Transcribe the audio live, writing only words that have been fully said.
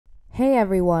Hey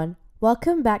everyone,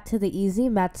 welcome back to the Easy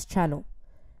Maths channel.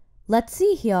 Let's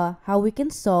see here how we can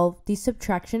solve these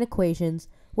subtraction equations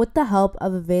with the help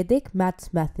of a Vedic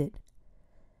maths method.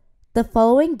 The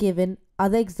following given are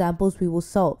the examples we will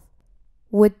solve.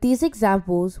 With these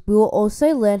examples, we will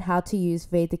also learn how to use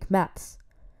Vedic maths.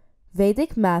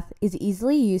 Vedic math is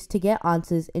easily used to get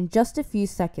answers in just a few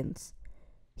seconds.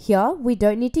 Here, we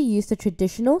don't need to use the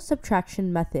traditional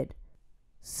subtraction method.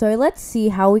 So let's see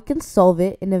how we can solve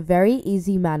it in a very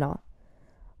easy manner.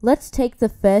 Let's take the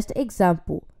first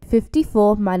example,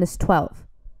 54 minus 12.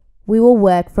 We will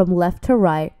work from left to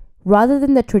right rather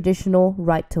than the traditional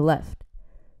right to left.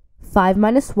 5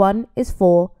 minus 1 is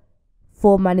 4.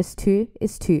 4 minus 2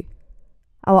 is 2.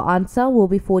 Our answer will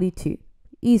be 42.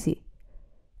 Easy.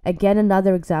 Again,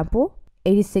 another example,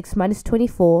 86 minus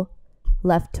 24,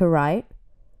 left to right.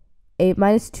 8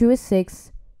 minus 2 is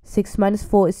 6. 6 minus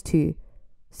 4 is 2.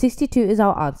 62 is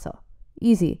our answer.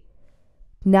 Easy.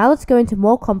 Now let's go into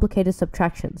more complicated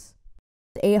subtractions.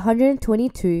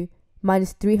 822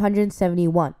 minus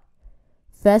 371.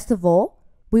 First of all,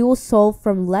 we will solve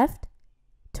from left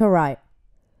to right.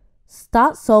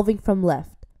 Start solving from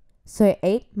left. So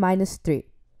 8 minus 3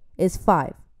 is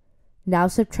 5. Now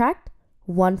subtract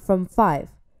 1 from 5,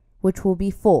 which will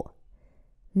be 4.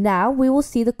 Now we will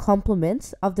see the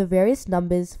complements of the various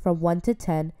numbers from 1 to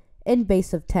 10 in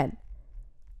base of 10.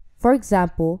 For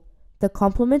example, the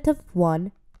complement of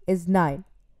 1 is 9.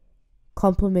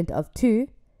 Complement of 2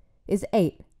 is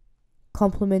 8.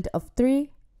 Complement of 3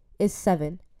 is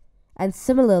 7. And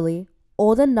similarly,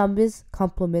 all the numbers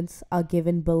complements are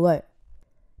given below.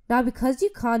 Now because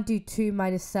you can't do 2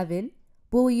 minus 7,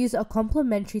 we'll use a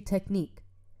complementary technique.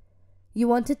 You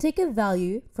want to take a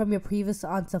value from your previous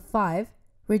answer 5,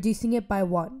 reducing it by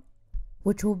 1,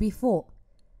 which will be 4.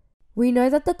 We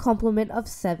know that the complement of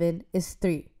 7 is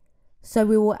 3. So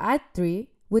we will add 3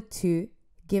 with 2,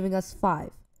 giving us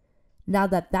 5. Now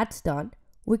that that's done,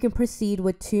 we can proceed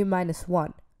with 2 minus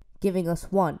 1, giving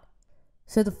us 1.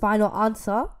 So the final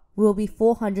answer will be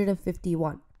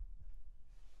 451.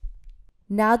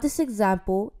 Now this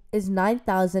example is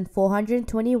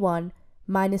 9,421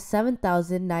 minus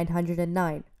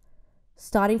 7,909.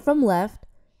 Starting from left,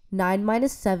 9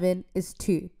 minus 7 is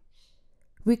 2.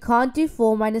 We can't do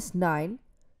 4 minus 9,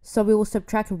 so we will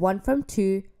subtract 1 from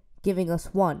 2, giving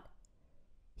us 1.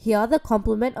 Here the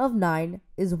complement of 9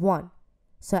 is 1,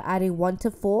 so adding 1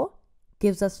 to 4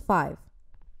 gives us 5.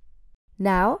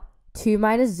 Now 2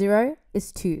 minus 0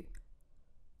 is 2.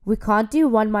 We can't do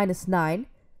 1 minus 9,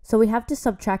 so we have to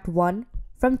subtract 1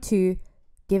 from 2,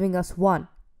 giving us 1.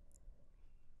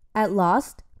 At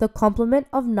last, the complement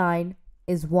of 9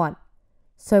 is 1,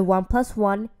 so 1 plus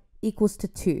 1 equals to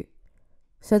 2.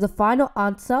 So the final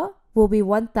answer will be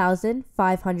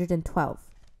 1,512.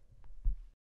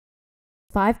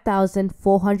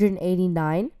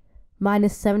 5,489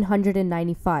 minus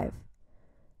 795.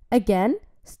 Again,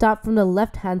 start from the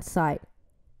left-hand side.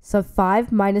 So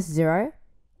 5 minus 0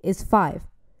 is 5.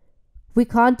 We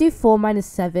can't do 4 minus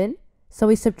 7, so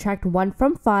we subtract 1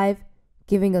 from 5,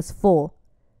 giving us 4.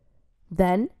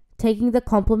 Then, taking the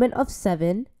complement of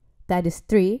 7, that is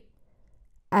 3,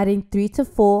 adding 3 to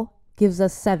 4 gives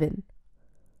us 7.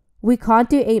 We can't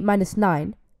do 8 minus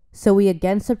 9, so we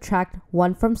again subtract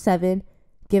 1 from 7,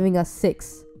 giving us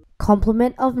 6.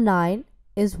 Complement of 9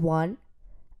 is 1.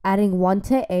 Adding 1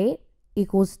 to 8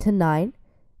 equals to 9.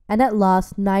 And at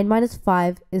last, 9 minus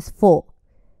 5 is 4.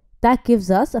 That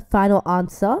gives us a final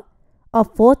answer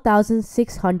of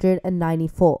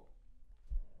 4,694.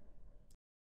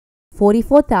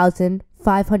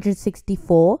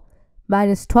 44,564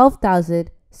 minus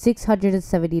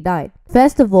 12,679.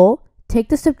 First of all, take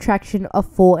the subtraction of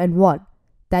 4 and 1,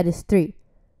 that is 3.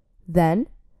 Then,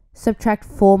 subtract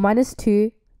 4 minus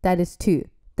 2, that is 2.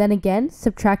 Then again,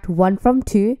 subtract 1 from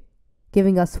 2,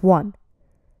 giving us 1.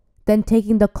 Then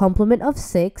taking the complement of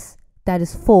 6, that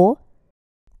is 4,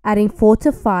 adding 4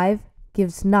 to 5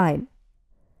 gives 9.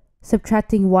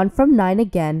 Subtracting 1 from 9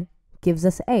 again gives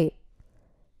us 8.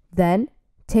 Then,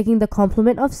 taking the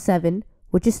complement of 7,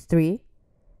 which is 3,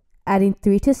 adding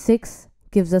 3 to 6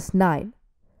 gives us 9.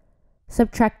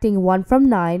 Subtracting 1 from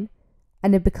 9,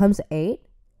 and it becomes 8.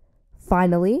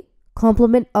 Finally,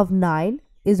 complement of 9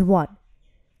 is 1.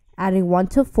 Adding 1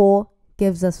 to 4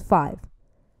 gives us 5.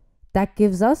 That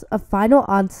gives us a final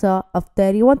answer of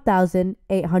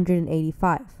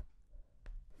 31,885.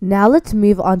 Now let's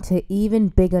move on to even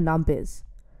bigger numbers.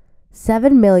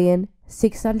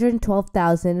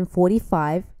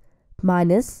 7,612,045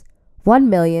 minus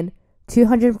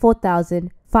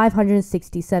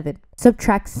 1,204,567.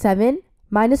 Subtract 7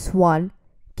 minus 1,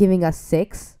 giving us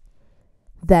 6.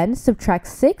 Then subtract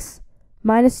 6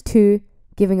 minus 2,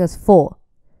 giving us 4.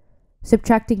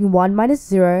 Subtracting 1 minus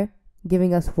 0,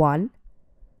 giving us 1.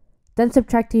 Then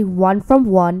subtracting 1 from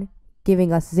 1,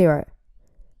 giving us 0.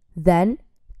 Then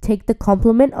take the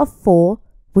complement of 4,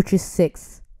 which is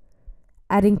 6.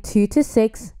 Adding 2 to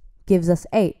 6 gives us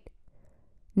 8.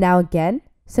 Now again,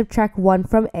 subtract 1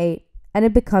 from 8 and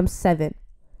it becomes 7.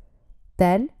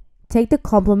 Then take the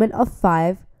complement of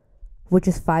 5, which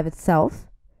is 5 itself,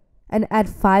 and add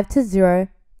 5 to 0,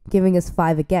 giving us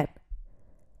 5 again.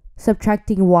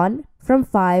 Subtracting 1 from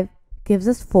 5 gives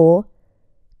us 4.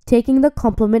 Taking the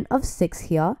complement of 6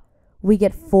 here, we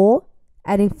get 4,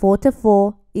 adding 4 to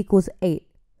 4 equals 8.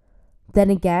 Then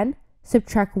again,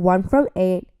 subtract 1 from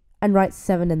 8 and write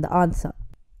 7 in the answer.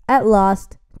 At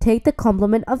last, take the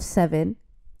complement of 7,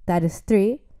 that is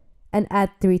 3, and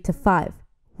add 3 to 5,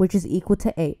 which is equal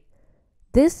to 8.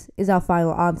 This is our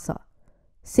final answer,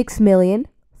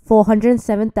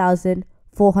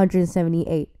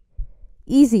 6,407,478.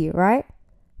 Easy, right?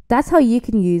 That's how you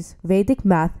can use Vedic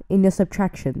math in your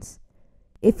subtractions.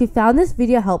 If you found this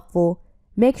video helpful,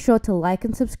 make sure to like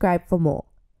and subscribe for more.